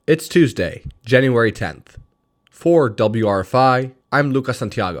It's Tuesday, January 10th. For WRFI, I'm Lucas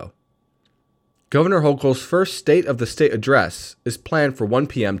Santiago. Governor Hochul's first State of the State address is planned for 1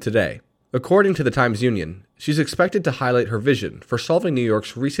 p.m. today. According to the Times-Union, she's expected to highlight her vision for solving New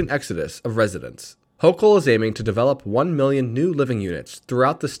York's recent exodus of residents. Hochul is aiming to develop 1 million new living units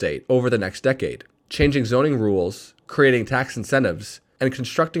throughout the state over the next decade. Changing zoning rules, creating tax incentives, and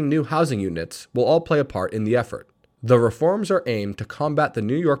constructing new housing units will all play a part in the effort. The reforms are aimed to combat the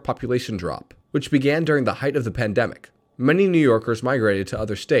New York population drop, which began during the height of the pandemic. Many New Yorkers migrated to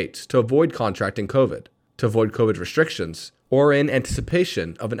other states to avoid contracting COVID, to avoid COVID restrictions, or in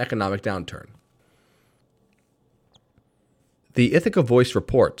anticipation of an economic downturn. The Ithaca Voice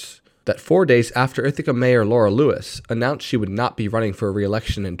reports that 4 days after Ithaca Mayor Laura Lewis announced she would not be running for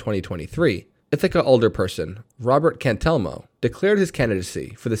re-election in 2023, Ithaca alderperson Robert Cantelmo declared his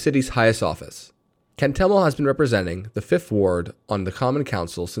candidacy for the city's highest office. Cantelmo has been representing the 5th Ward on the Common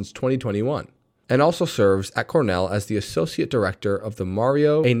Council since 2021, and also serves at Cornell as the Associate Director of the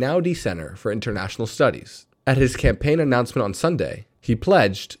Mario Einaudi Center for International Studies. At his campaign announcement on Sunday, he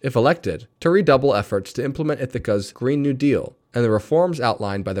pledged, if elected, to redouble efforts to implement Ithaca's Green New Deal and the reforms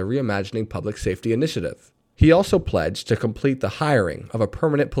outlined by the Reimagining Public Safety Initiative. He also pledged to complete the hiring of a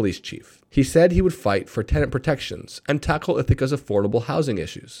permanent police chief. He said he would fight for tenant protections and tackle Ithaca's affordable housing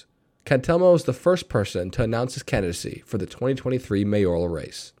issues. Cantelmo is the first person to announce his candidacy for the 2023 mayoral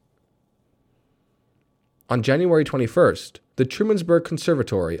race. On January 21st, the Trumansburg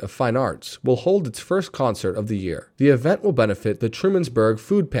Conservatory of Fine Arts will hold its first concert of the year. The event will benefit the Trumansburg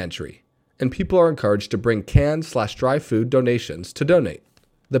Food Pantry, and people are encouraged to bring canned/dry food donations to donate.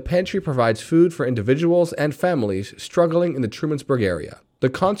 The pantry provides food for individuals and families struggling in the Trumansburg area.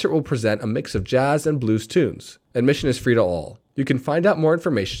 The concert will present a mix of jazz and blues tunes. Admission is free to all. You can find out more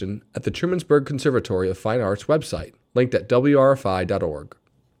information at the Trumansburg Conservatory of Fine Arts website, linked at wrfi.org.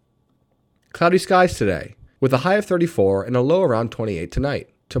 Cloudy skies today, with a high of 34 and a low around 28 tonight.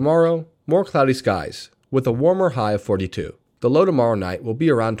 Tomorrow, more cloudy skies, with a warmer high of 42. The low tomorrow night will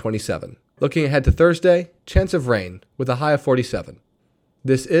be around 27. Looking ahead to Thursday, chance of rain, with a high of 47.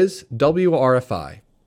 This is WRFI.